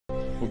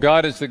Well,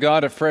 God is the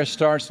God of fresh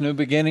starts, new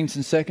beginnings,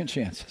 and second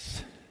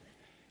chances.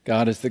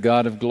 God is the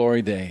God of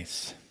glory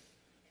days.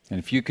 And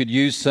if you could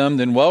use some,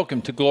 then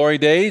welcome to Glory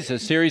Days, a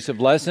series of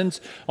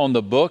lessons on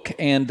the book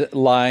and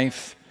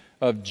life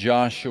of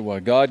Joshua.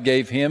 God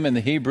gave him and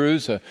the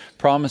Hebrews a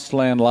promised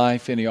land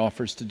life, and he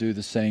offers to do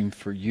the same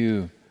for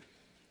you.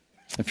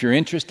 If you're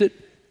interested,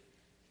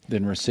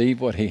 then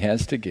receive what he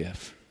has to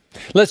give.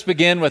 Let's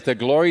begin with the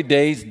Glory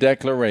Days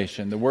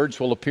declaration. The words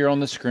will appear on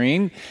the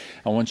screen.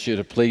 I want you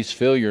to please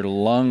fill your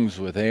lungs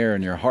with air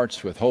and your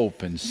hearts with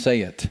hope and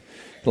say it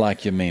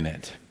like you mean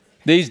it.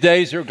 These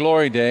days are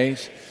glory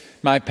days.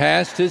 My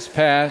past is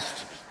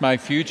past. My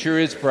future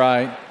is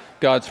bright.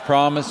 God's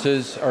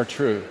promises are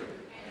true.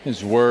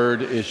 His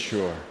word is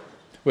sure.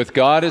 With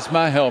God as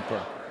my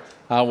helper,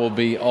 I will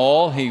be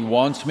all he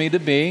wants me to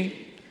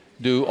be,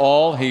 do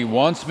all he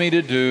wants me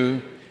to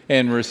do,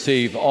 and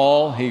receive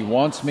all he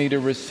wants me to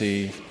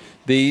receive.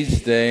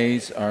 These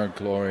days are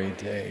glory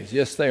days.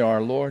 Yes, they are,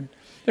 Lord.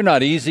 They're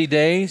not easy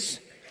days.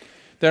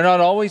 They're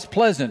not always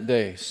pleasant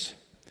days.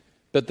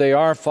 But they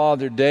are,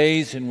 Father,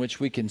 days in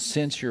which we can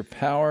sense your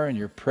power and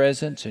your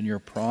presence and your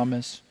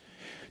promise.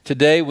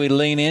 Today we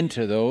lean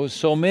into those.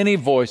 So many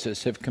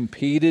voices have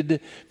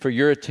competed for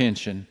your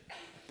attention,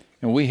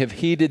 and we have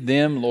heeded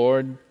them,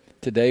 Lord.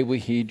 Today we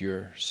heed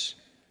yours.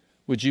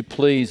 Would you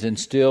please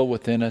instill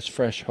within us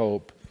fresh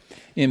hope,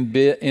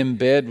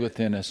 embed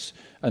within us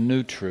a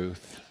new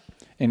truth,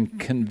 and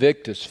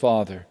convict us,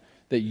 Father,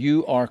 that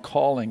you are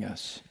calling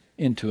us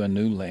into a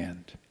new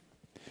land.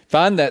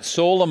 Find that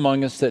soul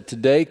among us that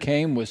today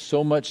came with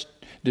so much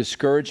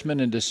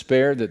discouragement and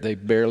despair that they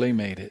barely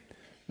made it.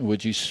 And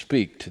would you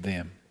speak to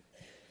them?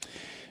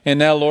 And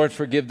now, Lord,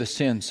 forgive the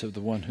sins of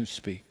the one who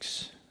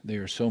speaks. They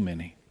are so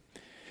many.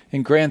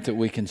 And grant that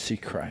we can see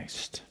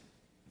Christ,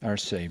 our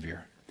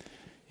Savior.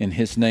 In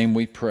his name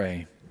we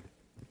pray.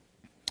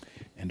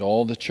 And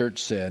all the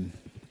church said,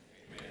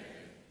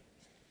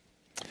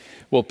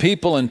 well,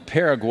 people in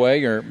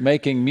Paraguay are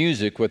making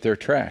music with their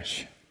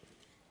trash.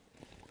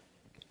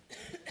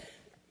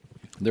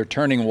 They're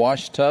turning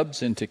wash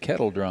tubs into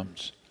kettle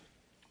drums,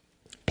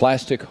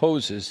 plastic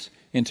hoses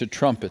into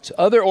trumpets.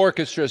 Other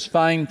orchestras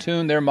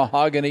fine-tune their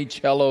mahogany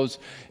cellos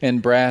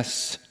and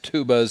brass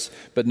tubas,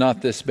 but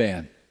not this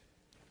band.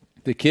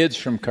 The kids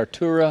from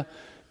Cartura,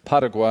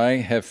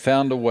 Paraguay, have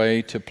found a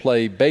way to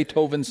play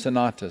Beethoven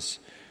sonatas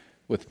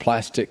with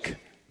plastic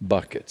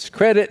buckets.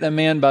 Credit a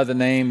man by the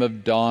name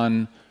of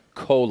Don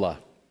Cola.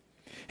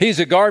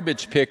 He's a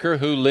garbage picker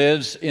who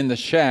lives in the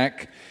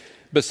shack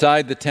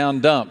beside the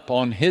town dump.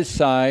 On his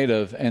side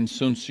of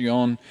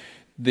Asuncion,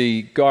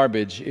 the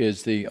garbage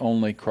is the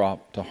only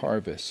crop to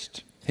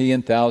harvest. He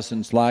and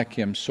thousands like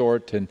him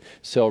sort and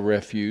sell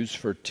refuse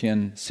for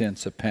 10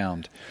 cents a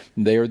pound.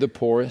 They are the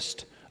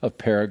poorest of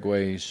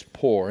Paraguay's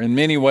poor. In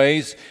many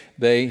ways,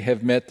 they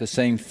have met the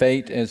same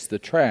fate as the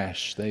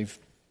trash. They've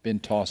been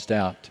tossed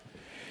out.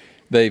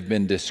 They've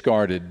been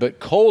discarded. But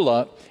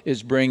Cola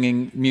is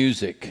bringing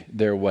music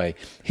their way.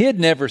 He had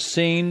never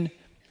seen,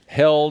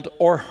 held,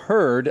 or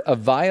heard a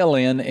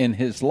violin in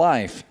his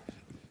life.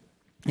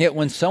 Yet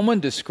when someone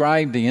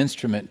described the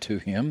instrument to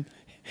him,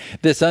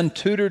 this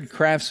untutored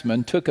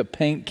craftsman took a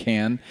paint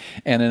can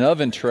and an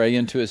oven tray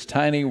into his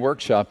tiny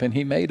workshop, and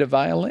he made a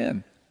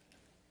violin.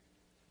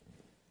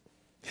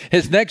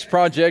 His next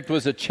project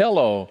was a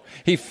cello.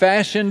 He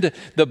fashioned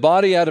the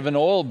body out of an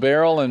oil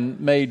barrel and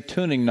made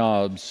tuning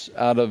knobs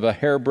out of a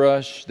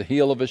hairbrush, the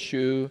heel of a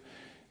shoe,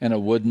 and a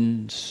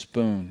wooden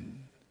spoon.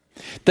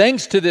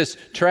 Thanks to this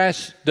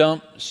trash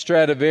dump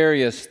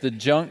Stradivarius, the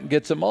junk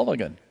gets a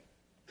mulligan.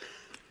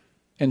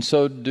 And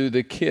so do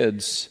the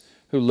kids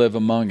who live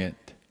among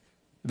it.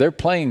 They're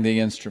playing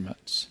the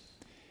instruments.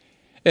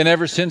 And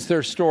ever since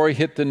their story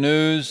hit the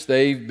news,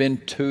 they've been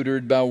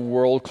tutored by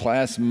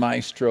world-class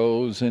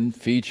maestros and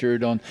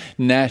featured on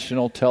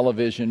national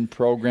television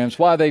programs.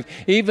 Why, they've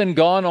even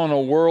gone on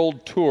a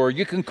world tour.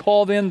 You can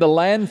call them the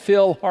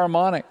Landfill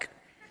Harmonic,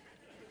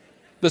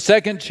 the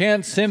Second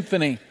Chance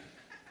Symphony,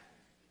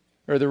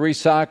 or the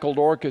Recycled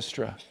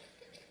Orchestra.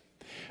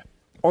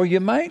 Or you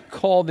might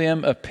call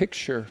them a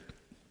picture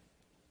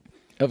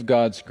of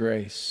God's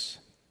grace.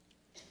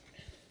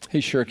 He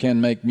sure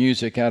can make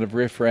music out of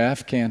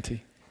riffraff, can't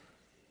he?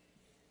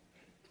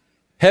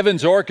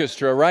 Heaven's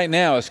orchestra right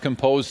now is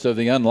composed of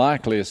the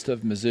unlikeliest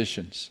of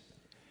musicians.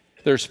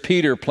 There's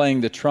Peter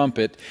playing the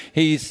trumpet.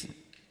 He's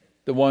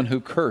the one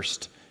who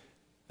cursed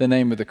the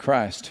name of the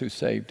Christ who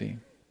saved him.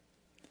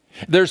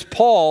 There's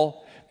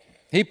Paul.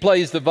 He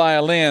plays the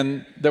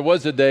violin. There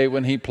was a day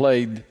when he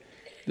played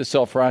the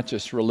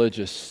self-righteous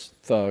religious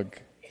thug.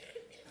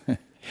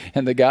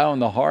 And the guy on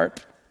the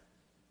harp,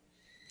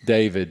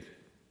 David.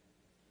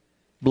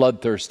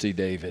 Bloodthirsty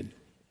David.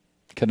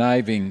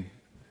 Conniving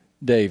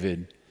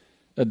David.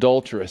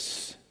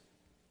 Adulterous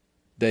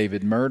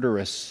David.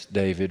 Murderous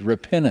David.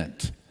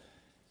 Repentant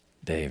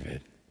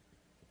David.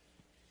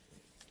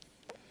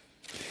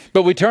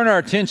 But we turn our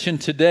attention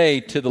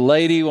today to the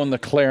lady on the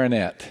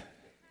clarinet.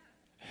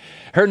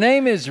 Her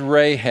name is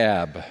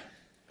Rahab.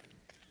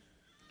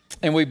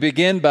 And we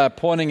begin by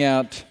pointing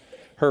out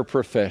her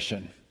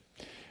profession.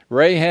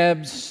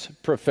 Rahab's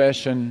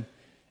profession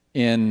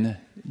in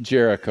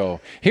Jericho.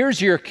 Here's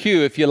your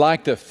cue if you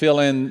like to fill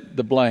in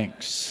the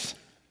blanks.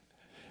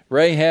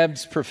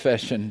 Rahab's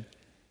profession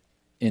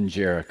in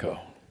Jericho.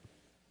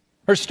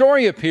 Her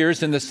story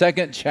appears in the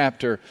 2nd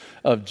chapter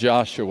of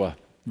Joshua,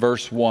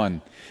 verse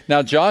 1.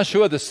 Now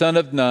Joshua the son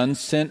of Nun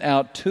sent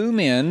out 2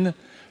 men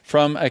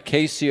from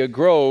Acacia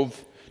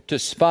Grove to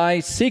spy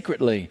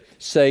secretly,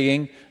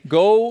 saying,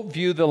 "Go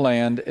view the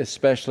land,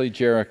 especially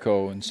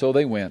Jericho." And so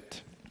they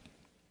went.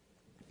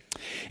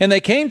 And they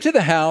came to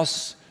the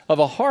house of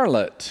a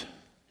harlot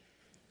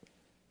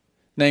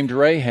named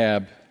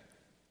Rahab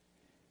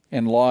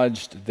and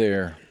lodged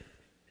there.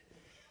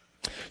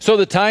 So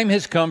the time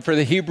has come for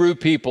the Hebrew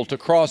people to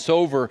cross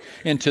over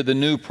into the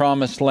new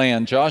promised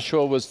land.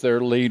 Joshua was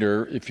their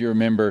leader, if you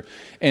remember,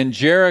 and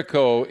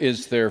Jericho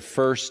is their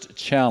first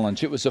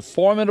challenge. It was a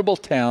formidable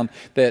town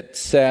that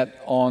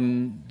sat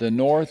on the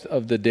north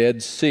of the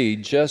Dead Sea,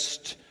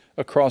 just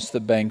across the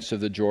banks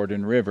of the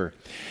Jordan River.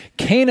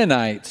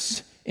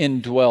 Canaanites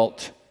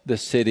indwelt the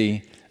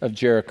city of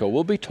Jericho.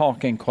 We'll be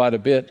talking quite a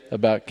bit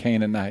about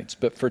Canaanites,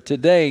 but for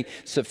today,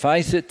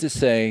 suffice it to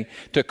say,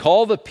 to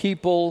call the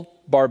people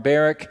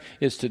barbaric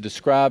is to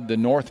describe the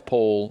North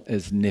Pole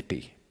as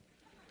nippy.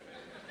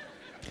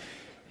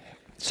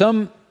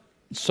 Some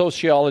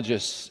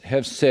sociologists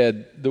have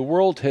said the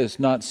world has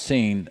not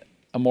seen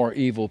a more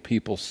evil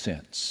people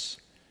since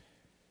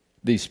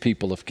these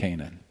people of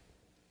Canaan.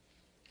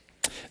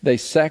 They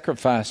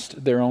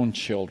sacrificed their own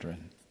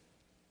children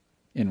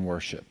in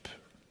worship.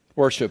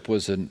 Worship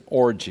was an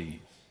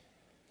orgy,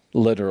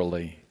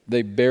 literally.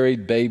 They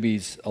buried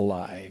babies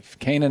alive.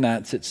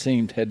 Canaanites, it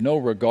seemed, had no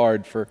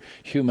regard for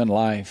human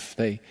life.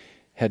 They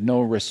had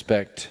no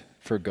respect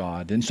for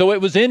God. And so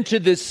it was into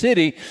this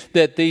city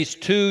that these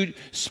 2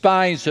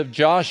 spies of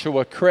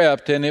Joshua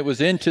crept, and it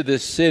was into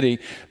this city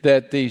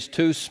that these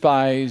 2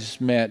 spies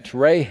met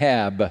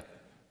Rahab,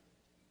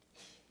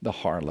 the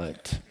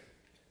harlot.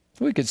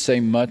 We could say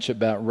much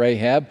about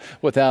Rahab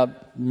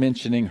without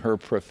mentioning her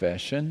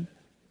profession.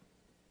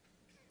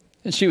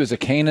 And she was a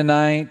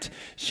Canaanite.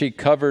 She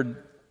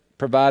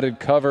provided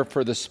cover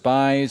for the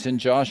spies and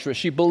Joshua.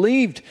 She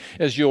believed,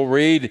 as you'll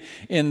read,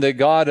 in the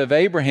God of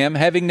Abraham.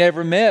 Having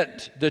never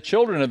met the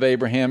children of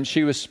Abraham,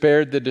 she was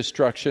spared the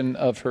destruction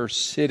of her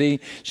city.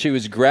 She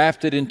was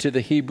grafted into the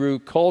Hebrew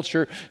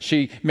culture.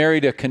 She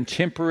married a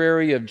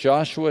contemporary of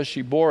Joshua.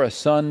 She bore a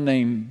son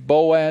named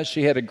Boaz.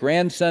 She had a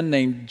grandson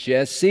named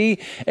Jesse,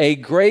 a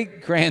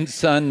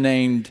great-grandson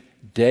named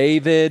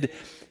David.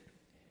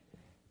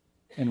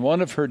 And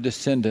one of her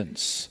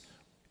descendants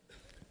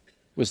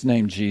was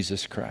named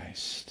Jesus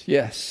Christ.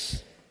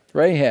 Yes,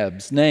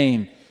 Rahab's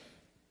name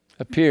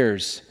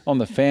appears on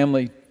the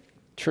family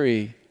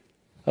tree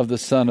of the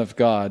Son of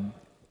God.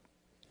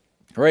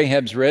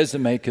 Rahab's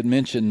resume could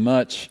mention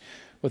much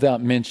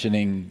without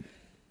mentioning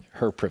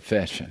her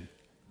profession.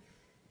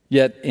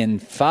 Yet in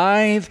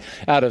 5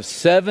 out of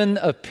 7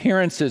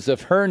 appearances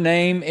of her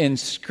name in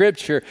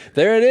Scripture,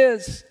 there it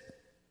is.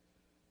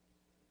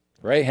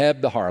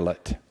 Rahab the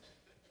harlot.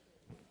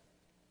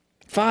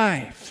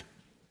 5.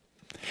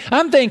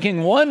 I'm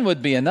thinking 1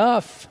 would be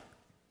enough.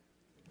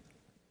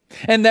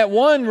 And that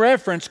 1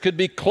 reference could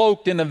be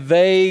cloaked in a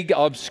vague,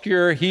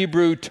 obscure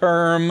Hebrew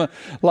term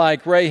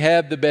like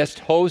Rahab, the best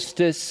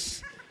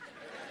hostess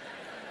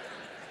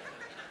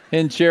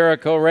in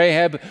Jericho.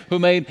 Rahab, who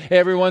made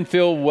everyone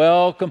feel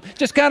welcome.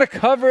 Just kind of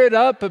cover it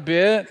up a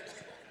bit.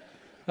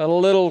 A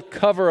little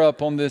cover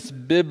up on this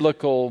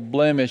biblical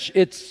blemish.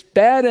 It's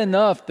bad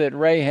enough that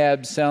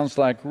Rahab sounds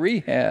like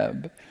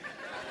rehab.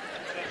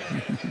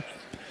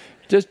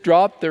 Just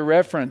drop the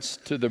reference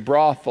to the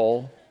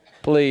brothel,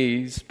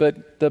 please.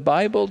 But the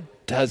Bible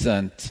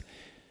doesn't.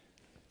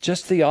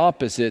 Just the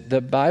opposite.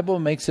 The Bible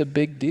makes a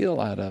big deal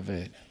out of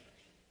it.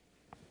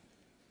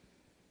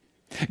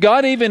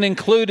 God even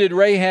included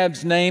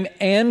Rahab's name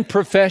and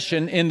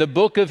profession in the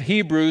book of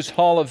Hebrews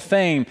Hall of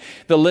Fame.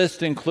 The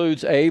list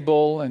includes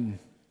Abel and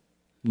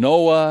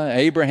Noah,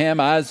 Abraham,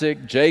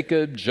 Isaac,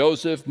 Jacob,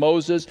 Joseph,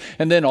 Moses,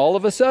 and then all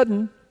of a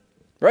sudden,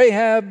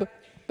 Rahab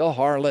the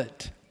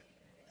harlot.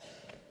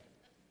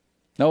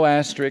 No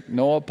asterisk,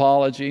 no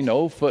apology,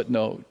 no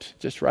footnote.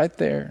 Just right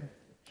there.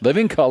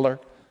 Living color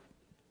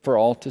for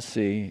all to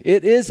see.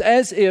 It is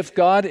as if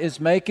God is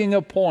making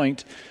a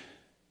point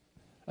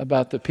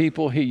about the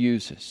people He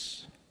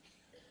uses.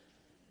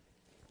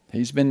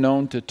 He's been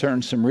known to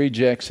turn some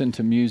rejects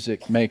into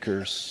music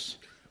makers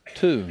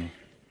too.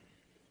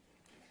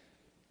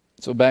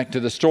 So back to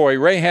the story.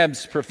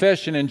 Rahab's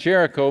profession in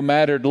Jericho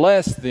mattered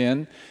less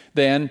then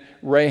than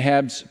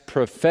Rahab's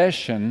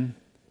profession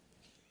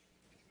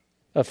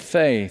of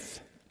faith.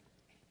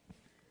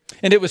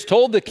 And it was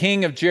told the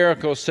king of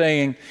Jericho,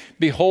 saying,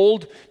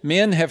 "Behold,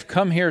 men have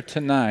come here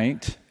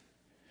tonight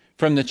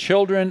from the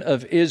children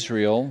of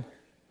Israel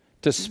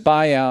to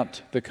spy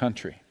out the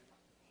country."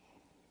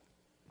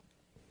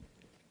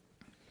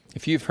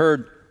 If you've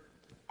heard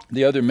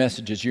the other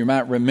messages, you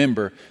might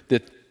remember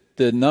that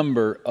the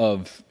number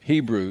of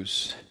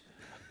Hebrews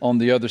on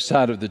the other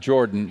side of the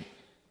Jordan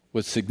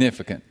was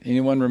significant.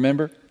 Anyone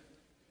remember?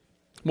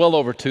 Well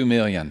over 2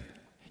 million.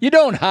 You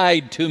don't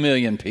hide 2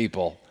 million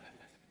people,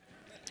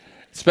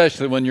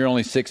 especially when you're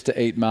only 6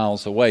 to 8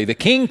 miles away. The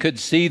king could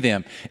see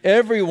them.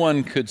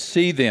 Everyone could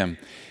see them.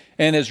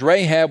 And as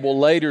Rahab will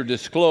later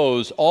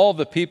disclose, all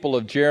the people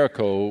of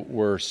Jericho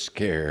were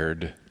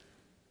scared.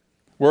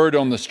 Word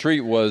on the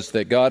street was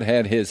that God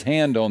had his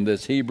hand on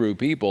this Hebrew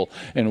people,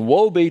 and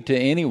woe be to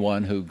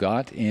anyone who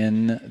got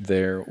in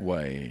their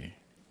way.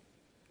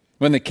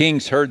 When the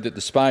kings heard that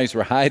the spies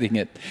were hiding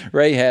at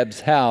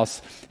Rahab's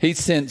house, he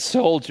sent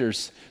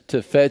soldiers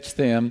to fetch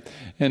them.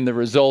 And the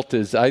result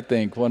is, I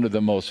think, one of the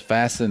most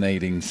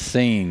fascinating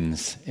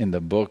scenes in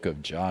the book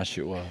of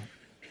Joshua.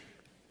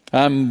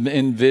 I'm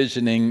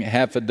envisioning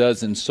half a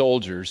dozen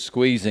soldiers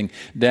squeezing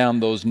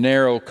down those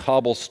narrow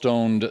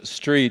cobblestoned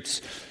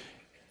streets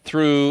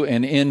through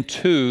and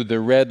into the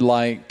red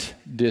light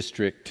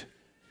district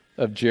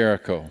of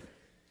Jericho.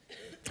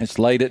 It's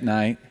late at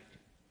night,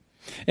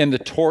 and the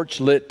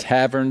torch-lit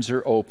taverns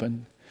are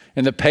open,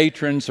 and the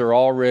patrons are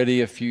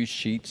already a few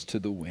sheets to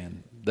the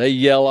wind. They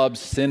yell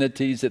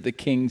obscenities at the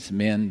king's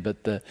men,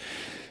 but the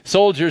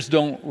soldiers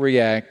don't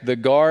react. The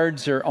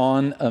guards are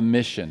on a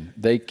mission.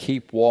 They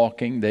keep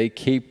walking, they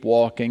keep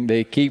walking,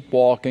 they keep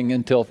walking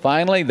until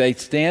finally they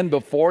stand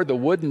before the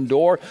wooden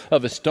door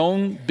of a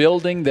stone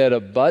building that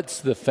abuts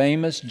the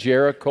famous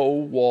Jericho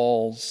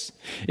walls.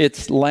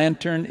 Its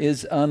lantern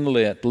is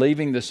unlit,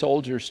 leaving the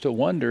soldiers to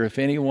wonder if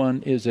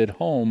anyone is at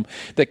home.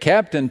 The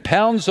captain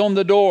pounds on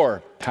the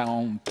door.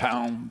 Pound,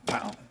 pound,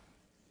 pound.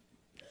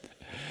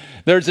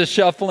 There's a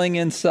shuffling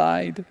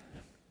inside.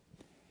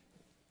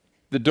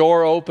 The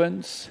door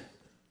opens,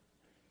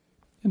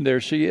 and there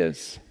she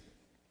is,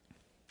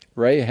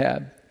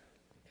 Rahab,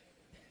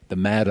 the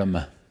madam.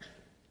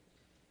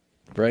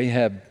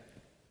 Rahab.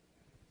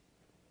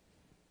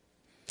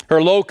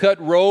 Her low-cut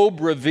robe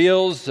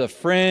reveals a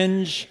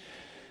fringe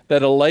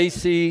that a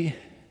lacy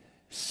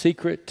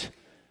secret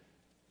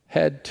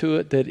had to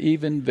it that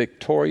even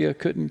Victoria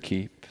couldn't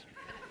keep.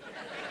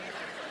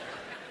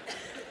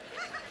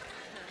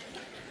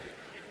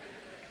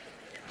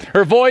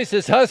 Her voice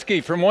is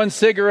husky from one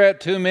cigarette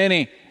too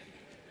many.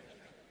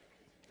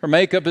 Her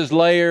makeup is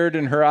layered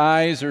and her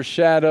eyes are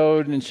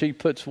shadowed, and she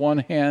puts one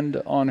hand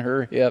on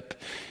her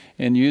hip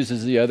and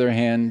uses the other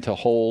hand to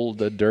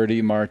hold a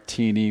dirty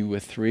martini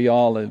with 3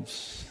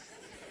 olives.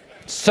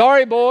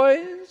 "Sorry,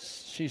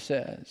 boys," she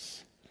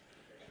says.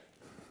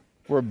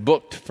 "We're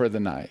booked for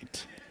the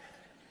night."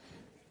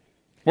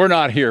 "We're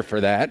not here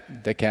for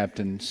that," the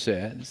captain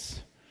says.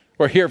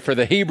 "We're here for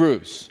the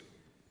Hebrews."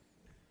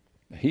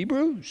 "The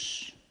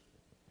Hebrews?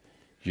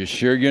 You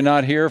sure you're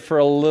not here for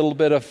a little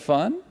bit of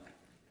fun?"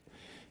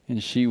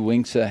 And she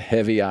winks a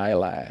heavy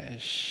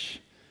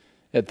eyelash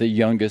at the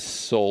youngest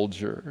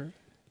soldier,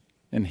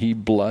 and he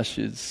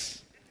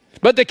blushes.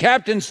 But the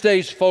captain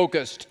stays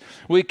focused.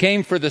 "We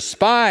came for the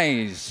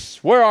spies.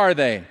 Where are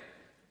they?"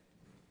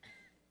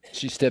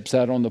 She steps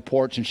out on the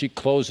porch and she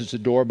closes the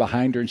door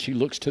behind her, and she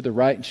looks to the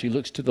right and she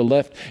looks to the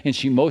left, and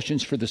she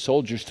motions for the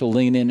soldiers to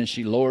lean in, and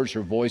she lowers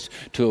her voice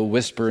to a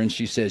whisper and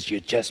she says, "You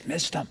just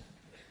missed them.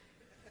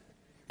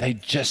 They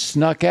just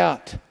snuck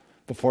out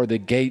before the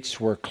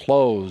gates were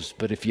closed.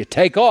 But if you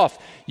take off,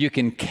 you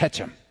can catch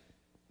them."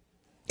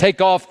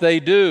 Take off they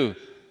do.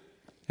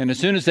 And as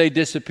soon as they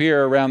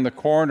disappear around the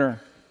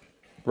corner,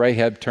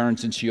 Rahab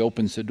turns and she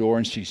opens the door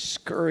and she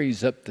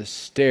scurries up the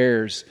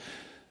stairs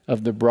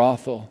of the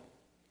brothel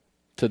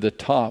to the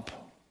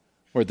top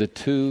where the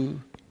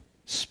 2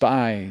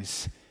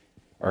 spies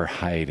are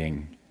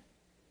hiding.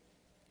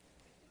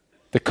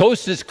 "The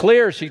coast is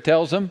clear," she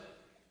tells them.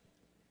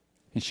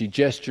 And she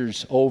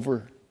gestures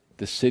over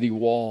the city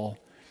wall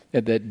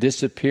at that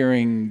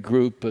disappearing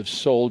group of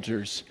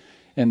soldiers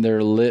and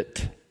their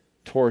lit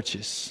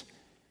torches.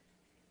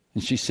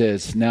 And she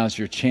says, "Now's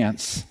your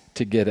chance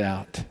to get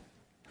out."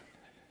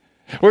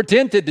 We're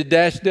tempted to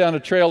dash down a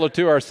trail or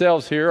two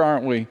ourselves here,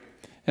 aren't we?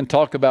 And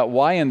talk about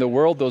why in the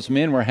world those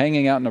men were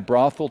hanging out in a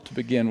brothel to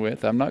begin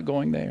with. I'm not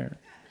going there.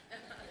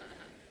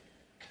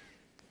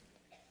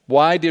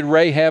 Why did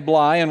Rahab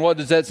lie, and what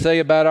does that say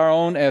about our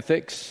own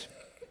ethics?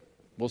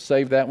 We'll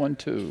save that one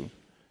too.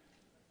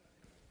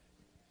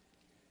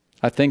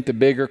 I think the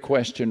bigger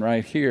question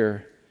right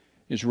here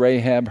is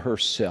Rahab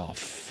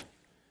herself.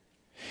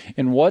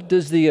 And what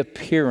does the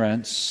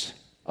appearance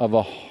of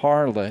a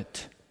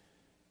harlot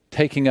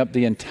taking up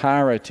the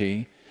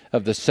entirety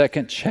of the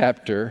 2nd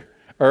chapter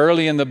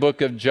early in the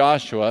book of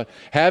Joshua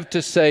have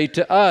to say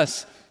to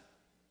us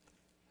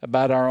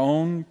about our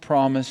own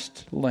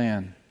promised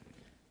land?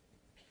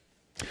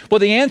 Well,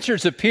 the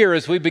answers appear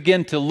as we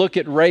begin to look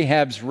at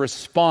Rahab's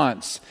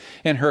response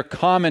in her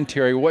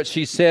commentary, what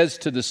she says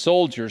to the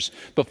soldiers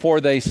before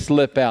they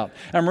slip out.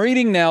 I'm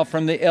reading now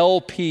from the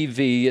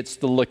LPV. It's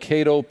the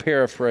Lucado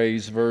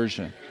paraphrase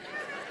version.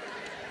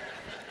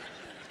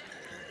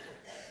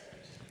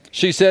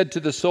 She said to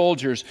the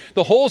soldiers,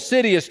 "The whole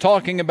city is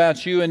talking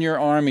about you and your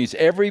armies.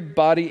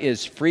 Everybody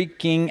is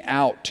freaking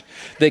out.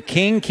 The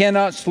king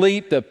cannot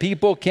sleep. The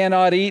people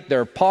cannot eat.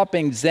 They're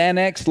popping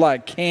Xanax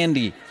like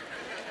candy.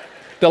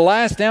 The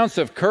last ounce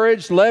of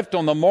courage left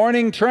on the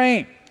morning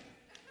train.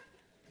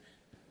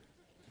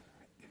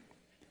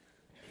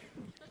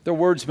 Their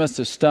words must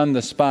have stunned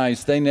the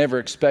spies. They never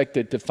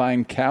expected to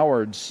find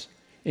cowards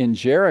in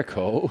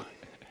Jericho.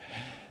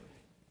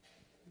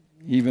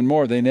 Even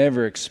more, they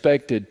never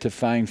expected to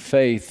find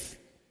faith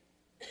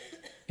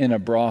in a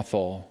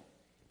brothel,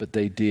 but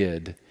they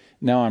did.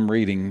 Now I'm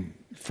reading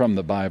from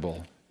the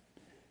Bible.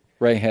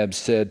 Rahab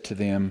said to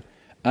them,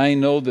 I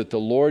know that the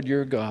Lord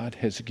your God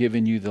has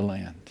given you the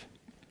land.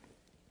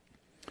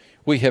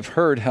 We have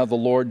heard how the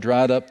Lord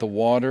dried up the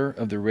water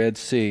of the Red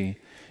Sea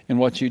and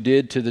what you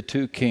did to the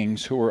 2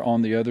 kings who were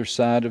on the other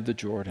side of the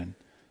Jordan,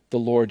 the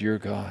Lord your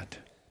God.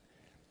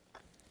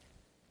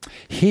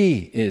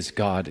 He is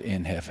God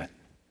in heaven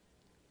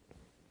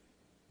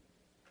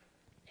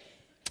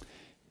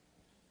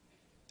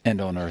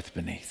and on earth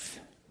beneath.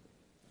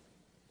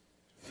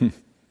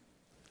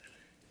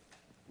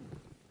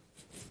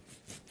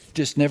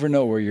 Just never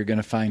know where you're going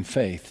to find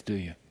faith, do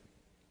you?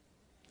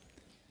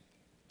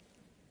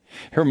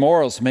 Her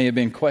morals may have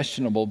been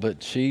questionable,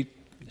 but she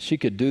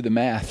could do the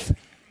math.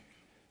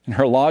 And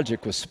her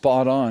logic was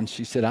spot on.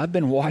 She said, I've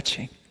been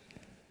watching.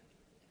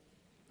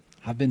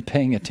 I've been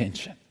paying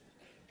attention.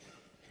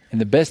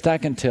 And the best I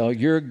can tell,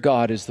 your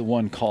God is the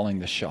one calling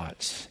the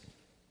shots.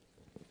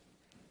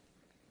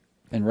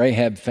 And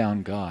Rahab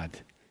found God.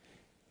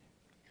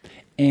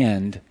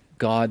 And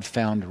God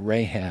found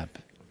Rahab.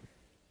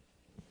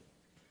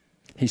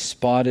 He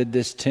spotted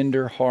this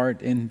tender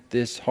heart in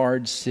this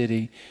hard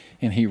city,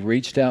 and he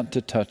reached out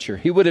to touch her.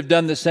 He would have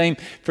done the same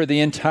for the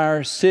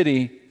entire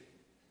city,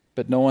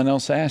 but no one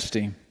else asked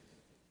him.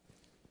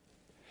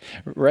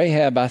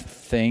 Rahab, I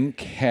think,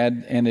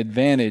 had an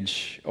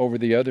advantage over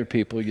the other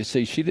people. You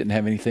see, she didn't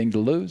have anything to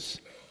lose.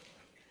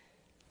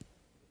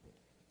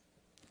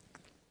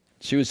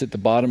 She was at the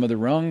bottom of the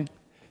rung.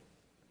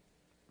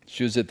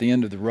 She was at the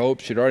end of the rope.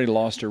 She'd already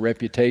lost her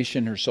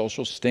reputation, her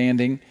social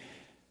standing,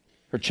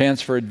 her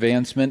chance for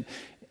advancement.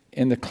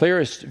 And the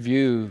clearest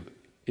view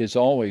is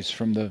always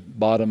from the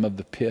bottom of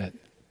the pit.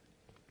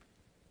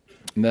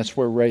 And that's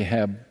where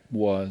Rahab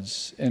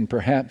was. And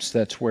perhaps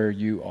that's where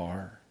you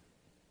are.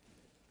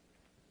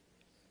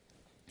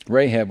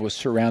 Rahab was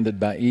surrounded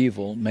by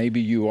evil.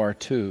 Maybe you are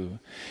too.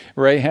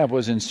 Rahab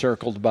was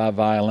encircled by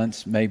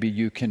violence. Maybe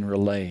you can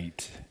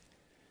relate.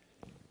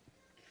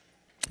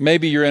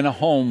 Maybe you're in a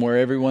home where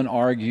everyone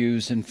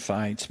argues and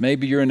fights.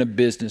 Maybe you're in a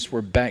business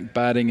where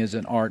backbiting is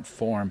an art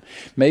form.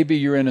 Maybe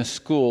you're in a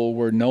school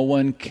where no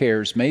one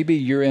cares. Maybe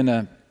you're in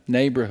a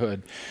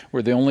neighborhood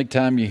where the only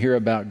time you hear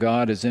about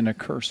God is in a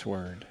curse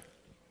word.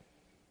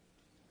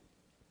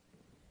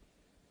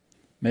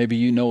 Maybe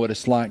you know what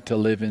it's like to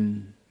live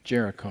in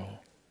Jericho.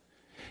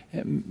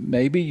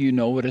 Maybe you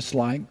know what it's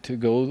like to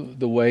go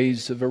the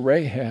ways of a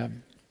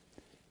Rahab.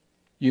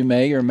 You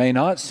may or may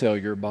not sell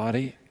your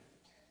body,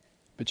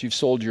 but you've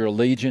sold your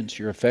allegiance,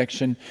 your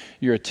affection,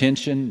 your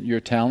attention, your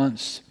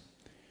talents.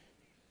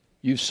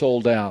 You've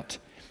sold out.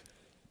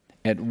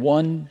 At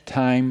one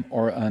time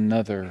or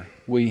another,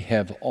 we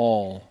have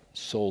all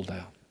sold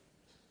out.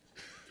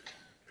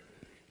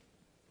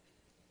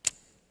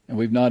 And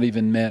we've not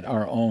even met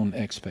our own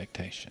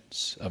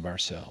expectations of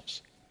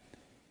ourselves.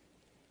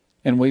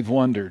 And we've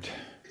wondered,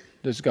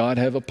 does God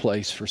have a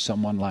place for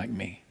someone like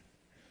me?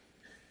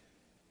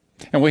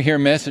 And we hear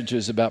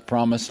messages about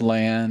promised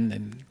land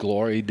and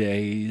glory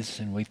days,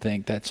 and we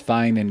think that's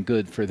fine and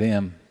good for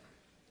them,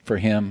 for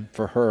him,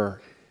 for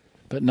her,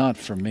 but not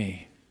for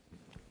me.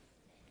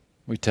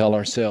 We tell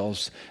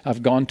ourselves,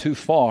 I've gone too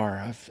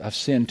far, I've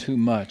sinned too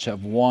much,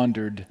 I've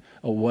wandered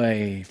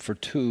away for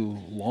too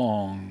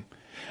long.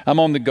 I'm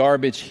on the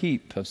garbage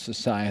heap of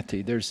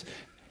society. There's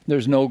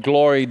no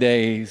glory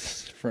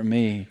days for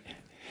me.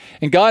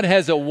 And God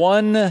has a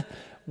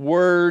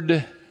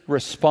one-word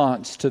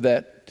response to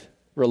that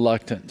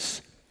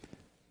reluctance.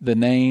 The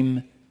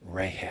name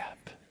Rahab.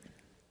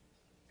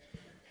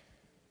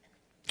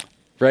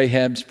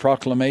 Rahab's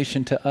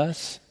proclamation to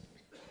us,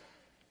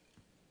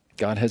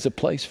 God has a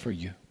place for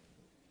you.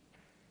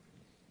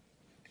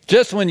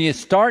 Just when you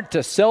start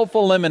to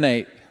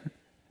self-eliminate,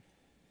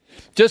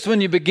 just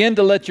when you begin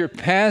to let your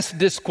past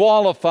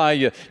disqualify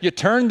you, you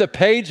turn the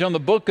page on the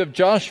book of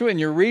Joshua and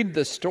you read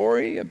the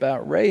story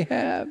about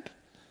Rahab.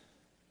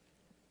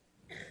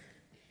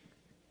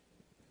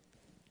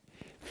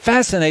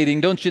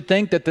 Fascinating, don't you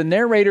think, that the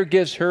narrator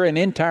gives her an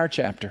entire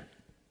chapter?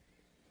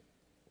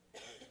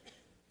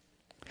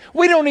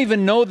 We don't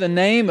even know the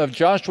name of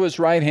Joshua's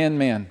right-hand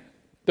man.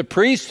 The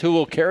priest who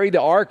will carry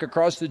the ark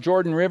across the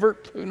Jordan River,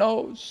 who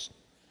knows?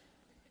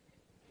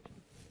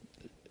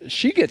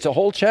 She gets a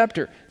whole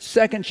chapter,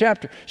 second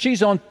chapter.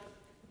 She's on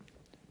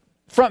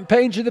front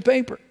page of the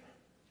paper.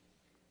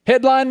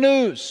 Headline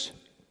news.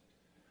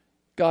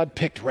 God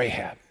picked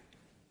Rahab.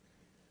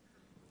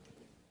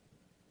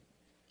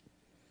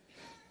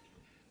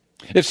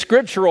 If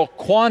scriptural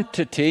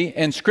quantity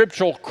and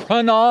scriptural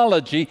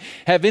chronology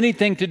have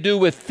anything to do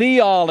with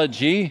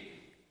theology,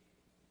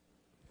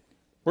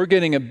 we're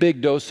getting a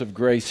big dose of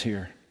grace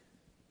here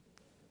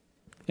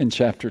in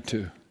chapter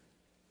 2.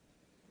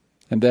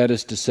 And that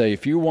is to say,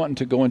 if you're wanting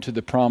to go into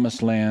the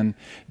promised land,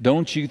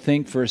 don't you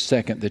think for a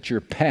second that your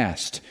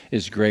past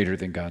is greater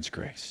than God's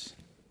grace.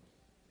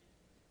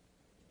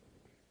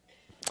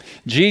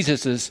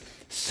 Jesus'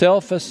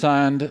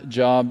 self-assigned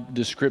job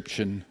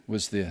description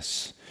was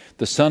this: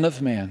 the Son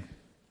of Man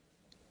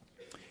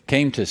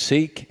came to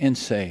seek and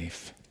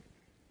save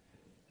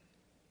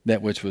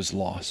that which was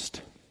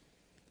lost.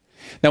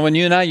 Now, when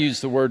you and I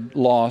use the word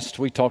lost,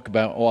 we talk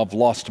about, oh, I've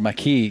lost my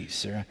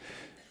keys, or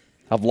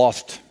I've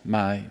lost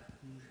my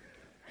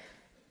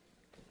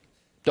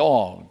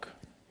dog,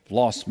 I've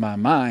lost my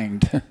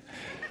mind.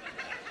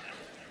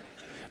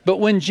 But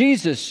when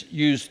Jesus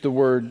used the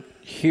word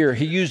here,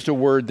 he used a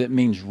word that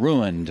means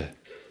ruined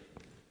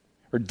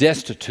or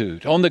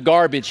destitute, on the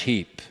garbage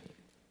heap,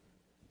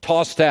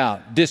 tossed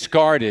out,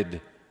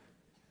 discarded.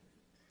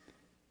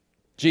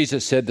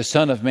 Jesus said the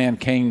Son of Man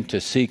came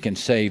to seek and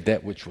save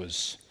that which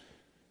was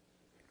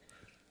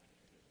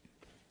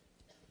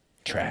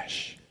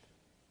trash.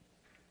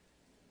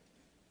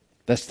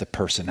 That's the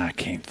person I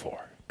came for,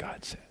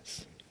 God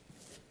says.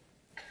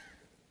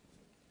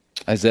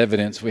 As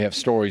evidence, we have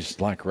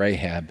stories like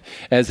Rahab.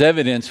 As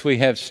evidence, we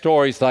have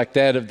stories like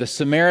that of the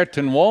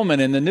Samaritan woman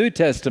in the New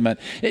Testament.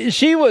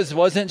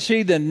 Wasn't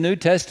she the New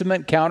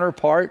Testament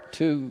counterpart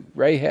to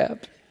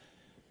Rahab?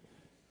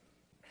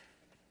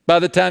 By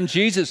the time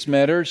Jesus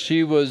met her,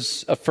 she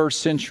was a first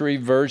century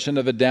version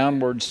of a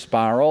downward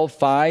spiral.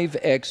 5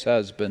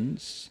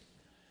 ex-husbands.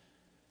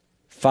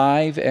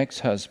 5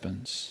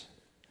 ex-husbands.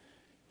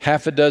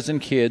 Half a dozen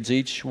kids,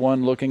 each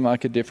one looking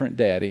like a different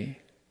daddy.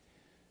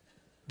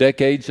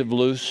 Decades of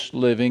loose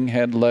living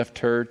had left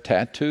her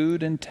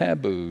tattooed and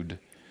tabooed,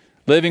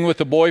 living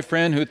with a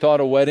boyfriend who thought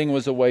a wedding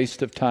was a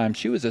waste of time.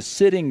 She was a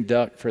sitting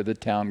duck for the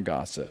town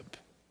gossip.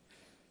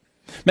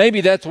 Maybe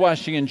that's why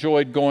she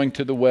enjoyed going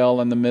to the well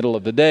in the middle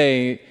of the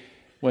day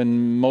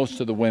when most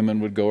of the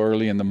women would go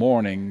early in the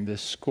morning. The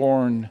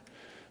scorn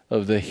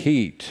of the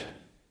heat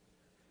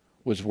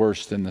was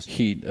worse than the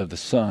heat of the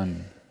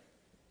sun.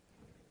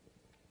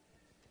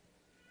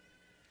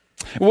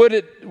 Were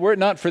it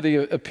not for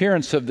the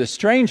appearance of the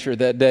stranger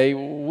that day,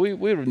 we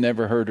would have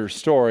never heard her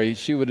story.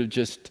 She would have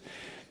just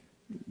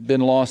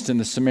been lost in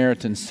the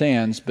Samaritan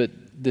sands. But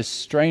this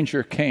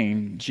stranger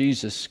came,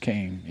 Jesus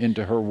came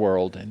into her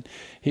world, and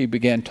he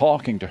began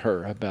talking to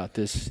her about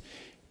this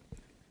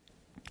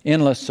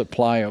endless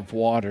supply of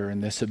water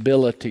and this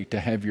ability to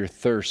have your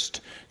thirst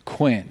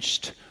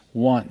quenched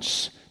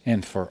once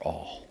and for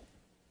all.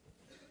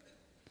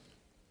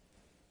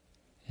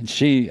 And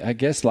she, I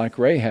guess like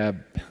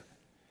Rahab,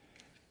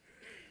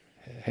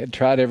 had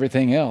tried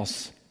everything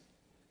else.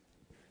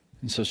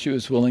 And so she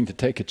was willing to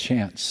take a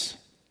chance.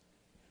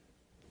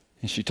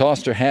 And she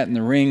tossed her hat in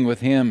the ring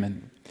with him.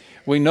 And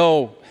we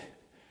know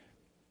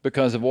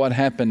because of what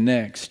happened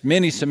next.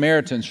 Many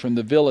Samaritans from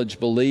the village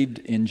believed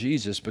in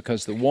Jesus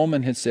because the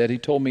woman had said, "He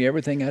told me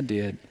everything I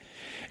did."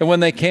 And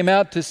when they came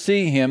out to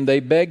see him, they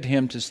begged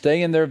him to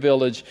stay in their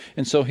village.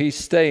 And so he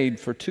stayed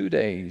for 2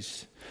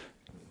 days.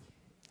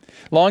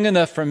 Long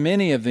enough for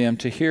many of them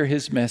to hear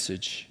his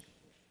message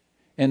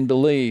and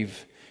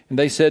believe. And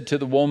they said to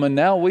the woman,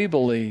 "Now we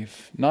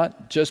believe,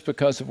 not just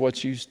because of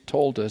what you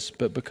told us,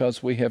 but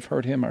because we have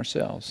heard him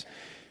ourselves.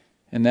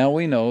 And now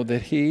we know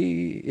that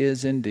he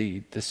is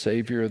indeed the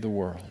Savior of the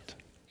world."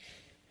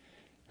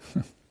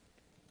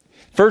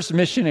 First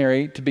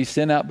missionary to be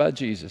sent out by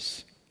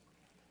Jesus.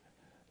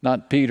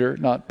 Not Peter,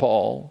 not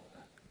Paul,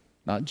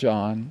 not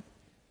John.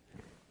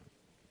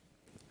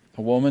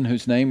 A woman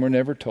whose name we're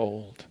never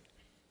told,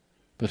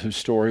 but whose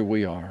story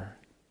we are.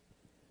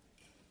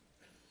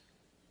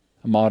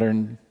 A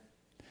modern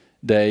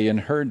day, in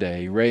her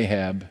day,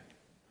 Rahab,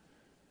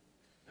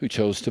 who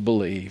chose to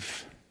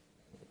believe.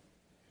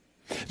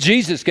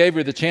 Jesus gave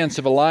her the chance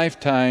of a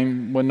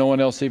lifetime when no one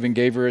else even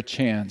gave her a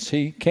chance.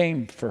 He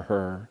came for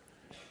her.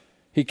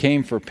 He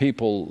came for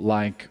people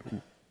like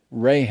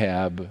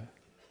Rahab.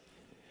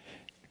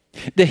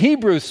 The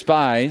Hebrew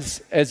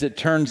spies, as it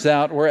turns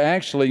out, were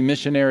actually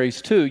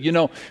missionaries too. You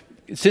know,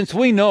 since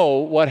we know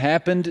what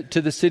happened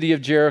to the city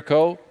of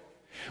Jericho,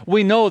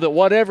 we know that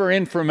whatever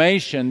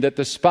information that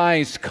the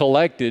spies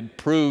collected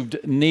proved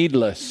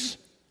needless.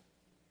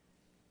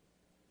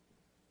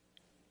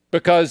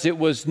 Because it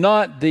was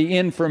not the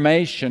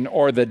information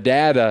or the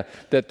data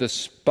that the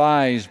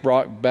spies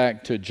brought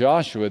back to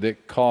Joshua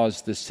that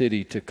caused the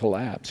city to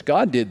collapse.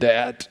 God did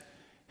that.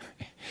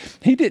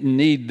 He didn't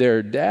need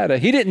their data.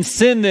 He didn't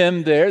send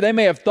them there. They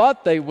may have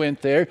thought they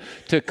went there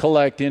to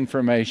collect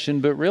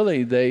information, but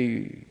really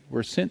they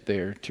were sent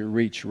there to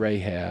reach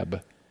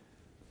Rahab.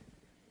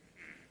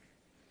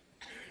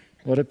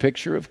 What a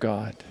picture of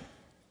God.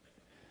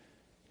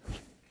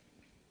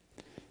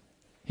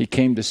 He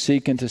came to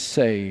seek and to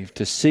save,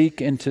 to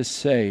seek and to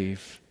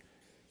save.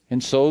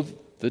 And so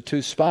the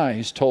 2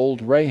 spies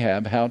told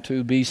Rahab how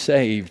to be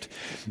saved.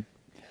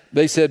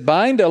 They said,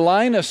 "Bind a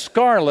line of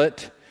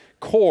scarlet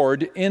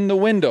cord in the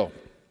window."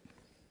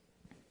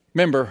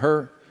 Remember,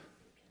 her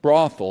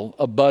brothel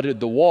abutted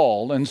the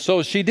wall, and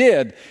so she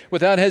did.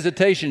 Without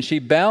hesitation, she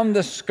bound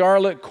the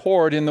scarlet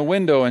cord in the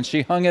window and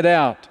she hung it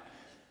out.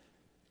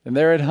 And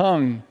there it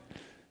hung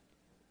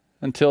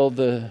until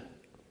the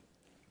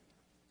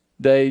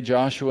day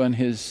Joshua and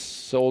his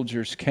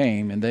soldiers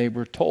came, and they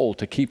were told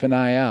to keep an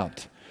eye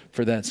out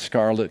for that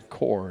scarlet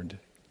cord.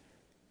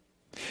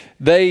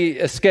 They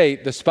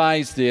escaped, the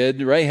spies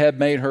did. Rahab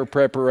made her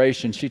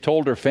preparation. She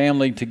told her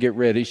family to get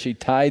ready. She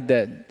tied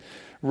that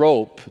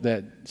rope,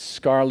 that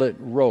scarlet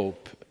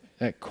rope,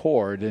 that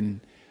cord, and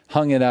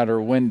hung it out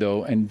her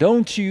window. And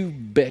don't you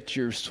bet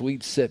your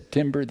sweet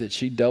September that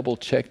she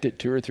double-checked it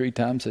 2 or 3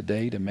 times a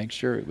day to make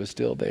sure it was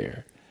still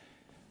there.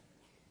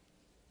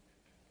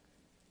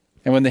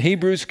 And when the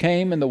Hebrews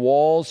came and the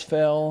walls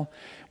fell,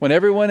 when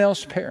everyone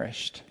else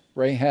perished,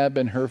 Rahab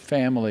and her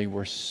family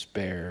were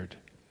spared.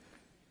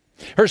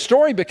 Her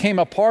story became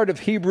a part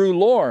of Hebrew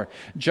lore.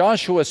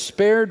 Joshua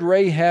spared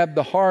Rahab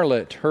the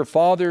harlot, her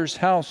father's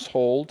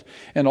household,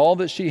 and all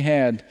that she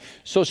had.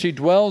 So she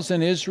dwells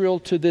in Israel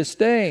to this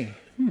day.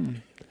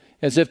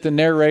 As if the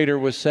narrator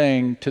was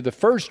saying to the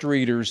first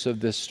readers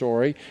of this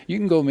story, you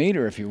can go meet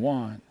her if you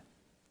want.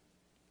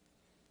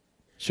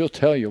 She'll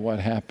tell you what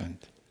happened.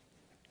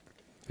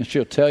 And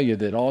she'll tell you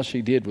that all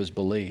she did was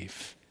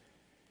believe.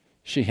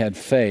 She had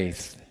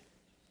faith.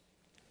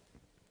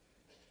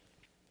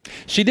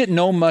 She didn't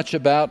know much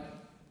about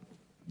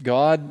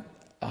God.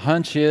 A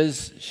hunch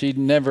is she'd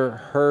never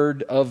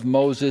heard of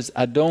Moses.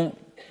 I don't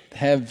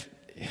have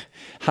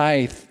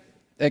high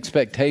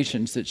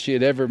expectations that she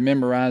had ever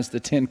memorized the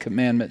 10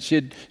 Commandments.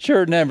 She'd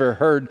sure never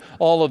heard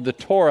all of the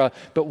Torah,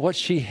 but what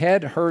she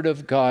had heard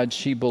of God,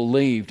 she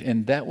believed,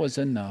 and that was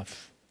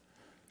enough.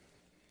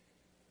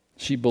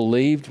 She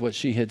believed what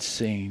she had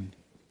seen.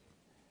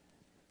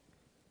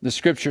 The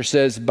scripture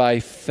says, by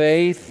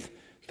faith,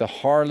 the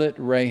harlot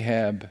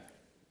Rahab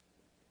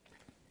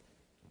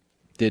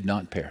did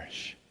not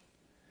perish.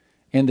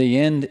 In the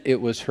end,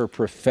 it was her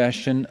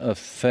profession of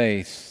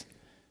faith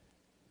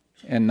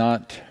and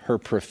not her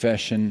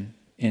profession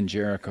in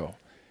Jericho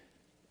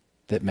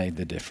that made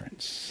the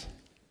difference.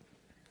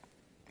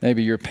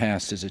 Maybe your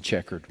past is a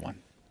checkered one.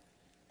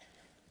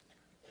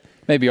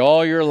 Maybe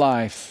all your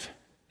life,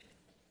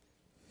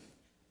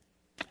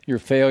 your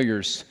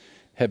failures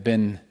have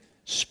been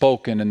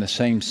spoken in the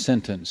same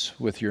sentence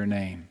with your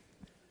name.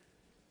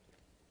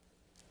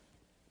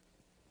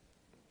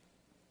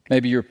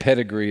 Maybe your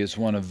pedigree is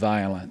one of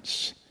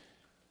violence.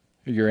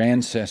 Your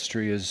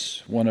ancestry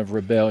is one of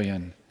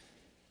rebellion.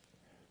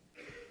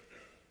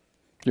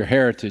 Your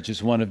heritage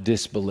is one of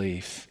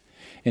disbelief.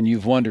 And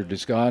you've wondered,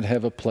 does God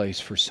have a place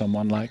for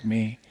someone like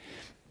me?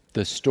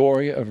 The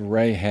story of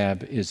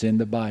Rahab is in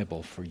the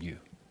Bible for you.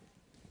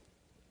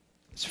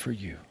 It's for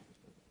you.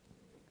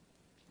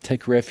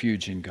 Take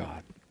refuge in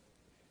God.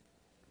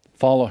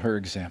 Follow her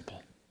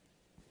example.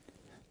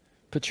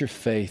 Put your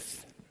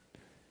faith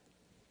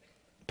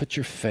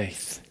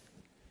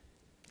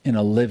in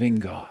a living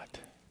God.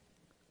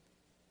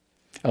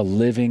 A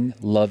living,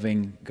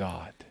 loving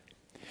God.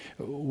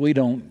 We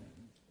don't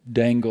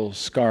dangle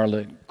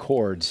scarlet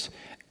cords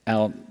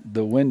out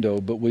the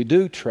window, but we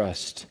do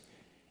trust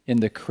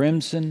in the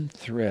crimson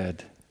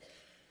thread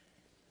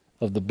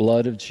of the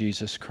blood of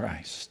Jesus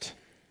Christ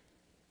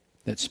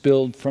that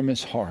spilled from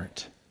his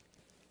heart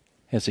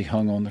as he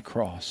hung on the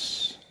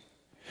cross.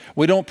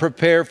 We don't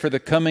prepare for the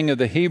coming of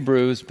the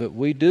Hebrews, but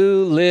we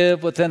do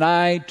live with an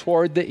eye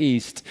toward the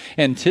east,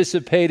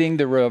 anticipating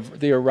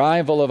the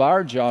arrival of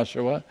our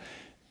Joshua,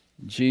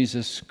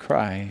 Jesus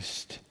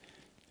Christ.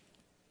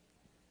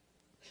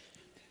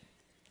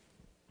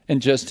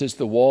 And just as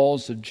the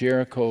walls of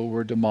Jericho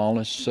were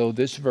demolished, so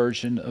this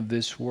version of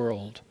this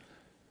world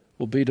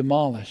will be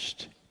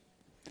demolished,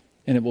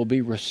 and it will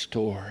be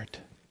restored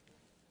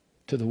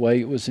to the way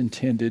it was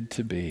intended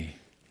to be.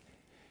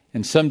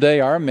 And someday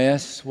our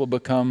mess will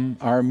become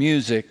our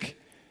music,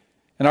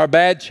 and our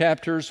bad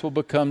chapters will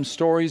become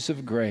stories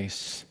of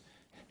grace.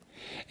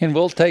 And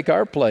we'll take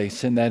our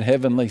place in that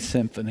heavenly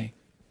symphony.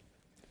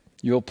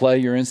 You'll play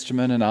your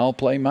instrument and I'll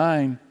play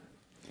mine.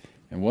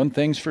 And one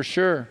thing's for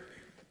sure,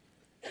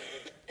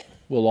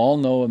 we'll all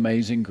know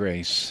Amazing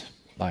Grace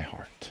by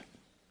heart.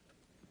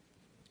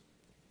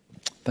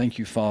 Thank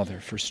you, Father,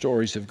 for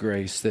stories of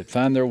grace that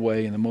find their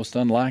way in the most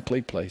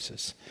unlikely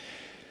places.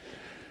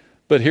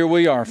 But here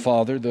we are,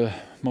 Father, the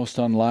most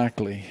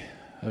unlikely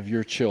of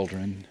your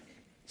children,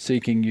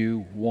 seeking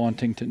you,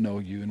 wanting to know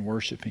you, and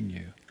worshiping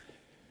you.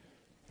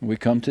 We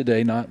come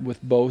today not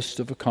with boast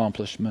of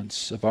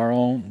accomplishments of our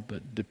own,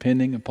 but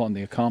depending upon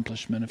the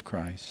accomplishment of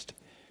Christ.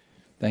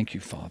 Thank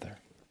you, Father.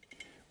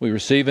 We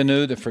receive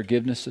anew the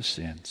forgiveness of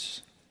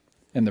sins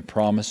and the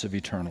promise of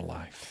eternal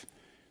life.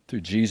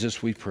 Through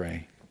Jesus we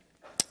pray.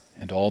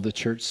 And all the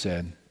church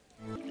said,